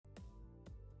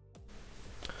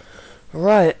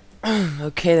Right,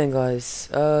 okay then guys,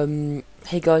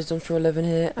 hey guys, Dom11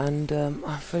 here, and I'm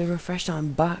fully refreshed.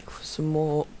 I'm back for some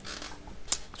more, I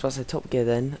was about to say Top Gear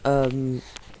then,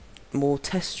 more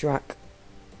test track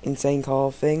insane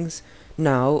car things.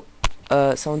 Now,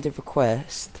 someone did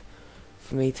request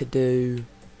for me to do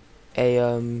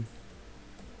a,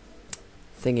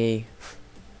 thingy,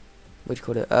 what do you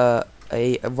call it, a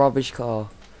rubbish car.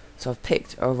 So I've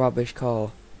picked a rubbish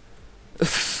car.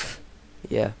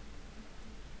 Yeah.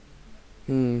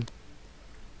 I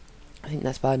think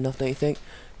that's bad enough, don't you think?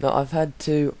 No, I've had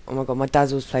to. Oh my god, my dad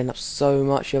was playing up so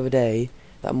much the other day.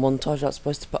 That montage I was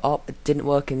supposed to put up, it didn't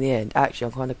work in the end. Actually,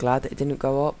 I'm kind of glad that it didn't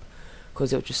go up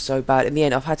because it was just so bad. In the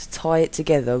end, I've had to tie it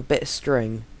together with a bit of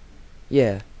string.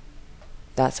 Yeah,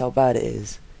 that's how bad it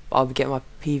is. But I'll be getting my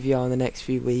PVR in the next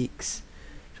few weeks,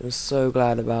 which I'm so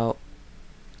glad about.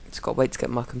 Just got to wait to get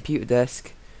my computer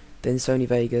desk, then Sony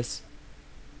Vegas,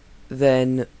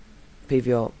 then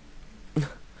PVR.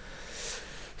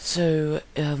 So,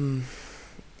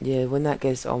 yeah, when that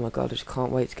gets, oh my god, I just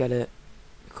can't wait to get it,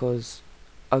 because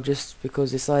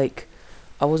because it's like,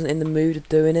 I wasn't in the mood of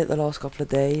doing it the last couple of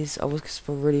days. I was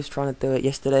really trying to do it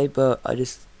yesterday, but I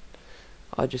just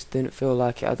didn't feel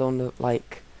like it. I don't want to,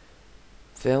 like,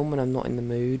 film when I'm not in the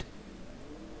mood.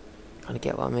 Kinda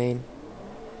get what I mean?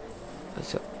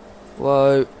 So,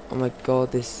 whoa, oh my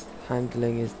god, this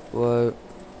handling is, whoa.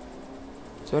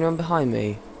 Is there anyone behind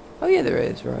me? Oh yeah, there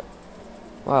is, right.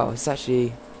 Wow, it's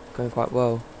actually going quite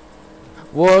well.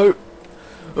 Whoa!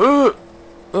 Oh!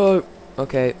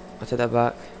 Okay, I take that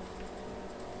back.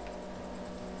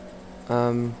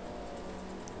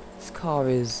 This car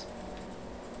is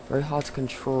very hard to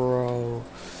control.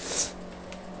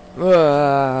 You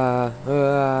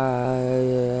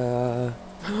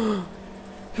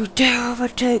dare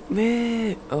overtake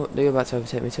me! Oh, no, you're about to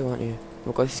overtake me too, aren't you? Oh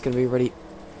my god, this is gonna be really...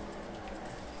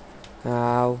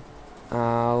 Ow.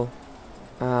 Ow.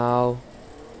 Ow.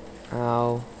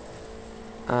 Ow.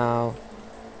 Ow.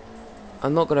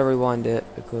 I'm not gonna rewind it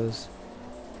because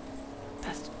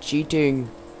that's cheating.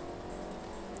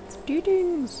 It's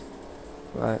cheatings.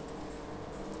 Right.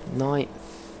 Ninth.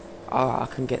 Oh, I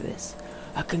can get this.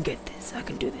 I can get this. I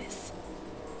can do this.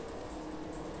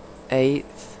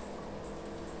 Eighth.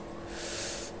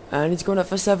 And he's going up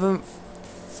for seventh.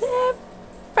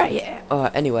 Right, yeah.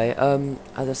 Alright, anyway, as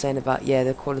I was saying about, yeah,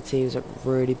 the quality was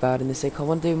really bad in this thing. I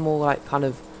want to do more, like, kind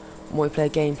of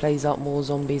multiplayer gameplays up, more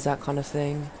zombies, that kind of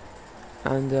thing.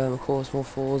 And, of course, more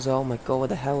Forza. Oh my god, where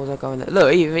the hell was I going there?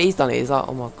 Look, even he's done it. He's like,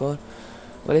 oh my god.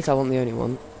 Well, at least I wasn't the only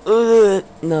one.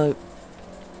 No.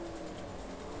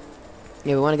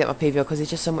 Yeah, we want to get my PVR because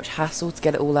it's just so much hassle to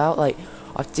get it all out. Like,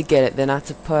 I have to get it, then I have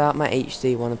to put out my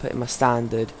HD one and put in my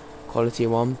standard quality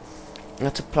one. I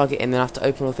have to plug it in, then I have to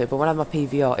open all of it. But when I have my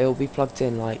PVR, it will be plugged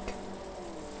in, like,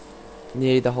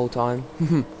 nearly the whole time.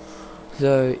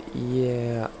 So,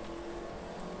 yeah.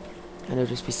 And it'll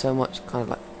just be so much kind of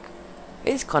like...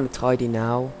 It's kind of tidy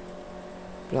now.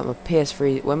 But like my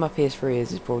PS3, where my PS3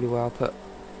 is probably where I'll put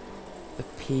the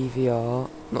PVR.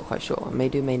 Not quite sure. I may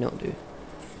do, may not do.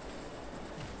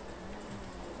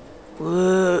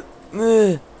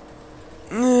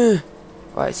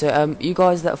 Right, so you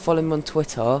guys that follow me on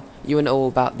Twitter, you know all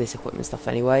about this equipment stuff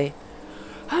anyway.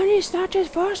 And it's not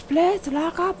just first place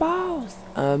like our balls.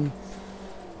 And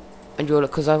you're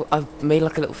because I've made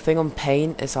like a little thing on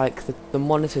Paint. It's like the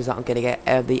monitors that I'm gonna get,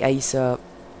 the Acer.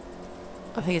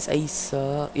 I think it's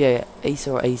Acer. Yeah,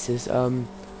 Acer or Asus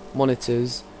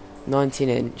monitors,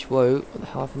 19-inch. Whoa, what the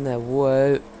hell happened there?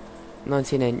 Whoa,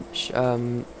 19-inch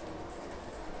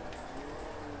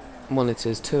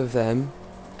monitors, two of them.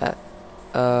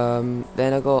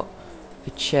 Then I got a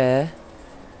chair,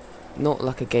 not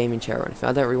like a gaming chair or anything.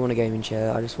 I don't really want a gaming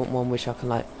chair. I just want one which I can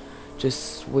like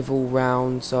just swivel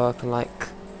round so I can like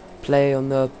play on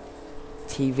the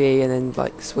TV and then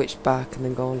like switch back and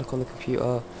then go and look on the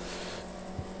computer.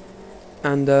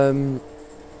 And then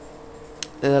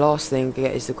the last thing to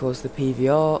get is of course the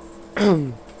PVR,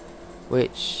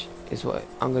 which is what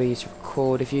I'm gonna use to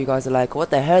record. If you guys are like, what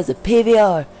the hell is a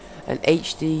PVR? An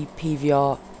HD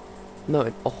PVR. No,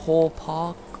 a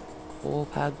Horpag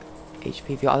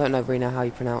HPV. I don't know really know how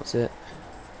you pronounce it,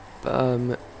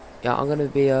 but yeah, I'm gonna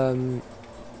be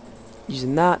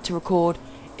using that to record.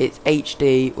 It's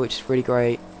HD, which is really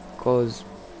great because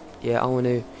yeah, I want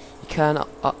to. You can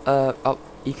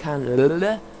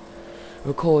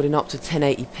record in up to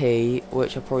 1080p,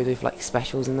 which I'll probably do for like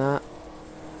specials and that.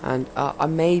 And I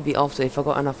maybe after, if I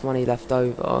got enough money left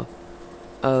over,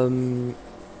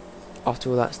 after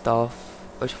all that stuff,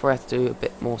 which probably have to do a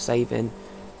bit more saving,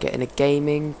 getting a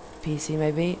gaming PC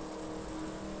maybe.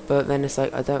 But then it's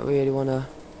like I don't really want to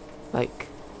like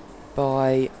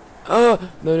by... Oh!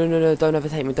 No, no, no, no, don't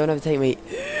overtake me, don't overtake me.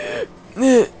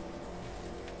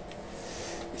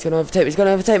 He's gonna overtake me, he's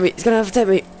gonna overtake me, he's gonna overtake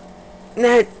me.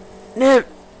 No! No!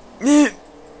 No!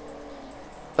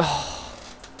 Oh.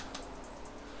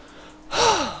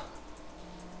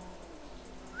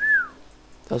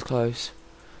 That was close.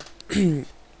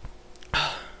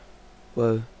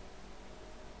 Whoa.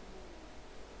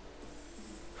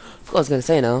 I forgot what I was going to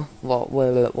say now. What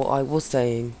I was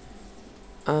saying.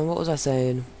 What was I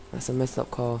saying? That's a messed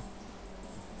up car.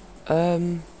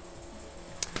 So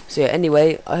yeah,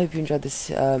 anyway, I hope you enjoyed this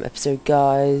episode,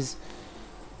 guys.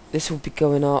 This will be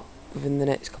going up within the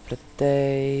next couple of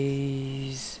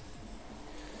days.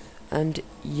 And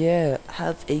yeah,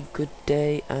 have a good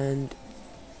day. And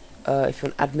if you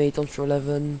want to add me,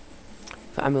 Dumpster11.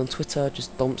 If you add me on Twitter,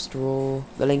 just Dumpster.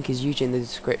 The link is usually in the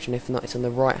description. If not, it's on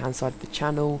the right hand side of the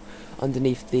channel,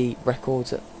 underneath the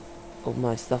records of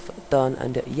my stuff done.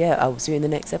 And yeah, I will see you in the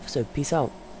next episode. Peace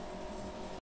out.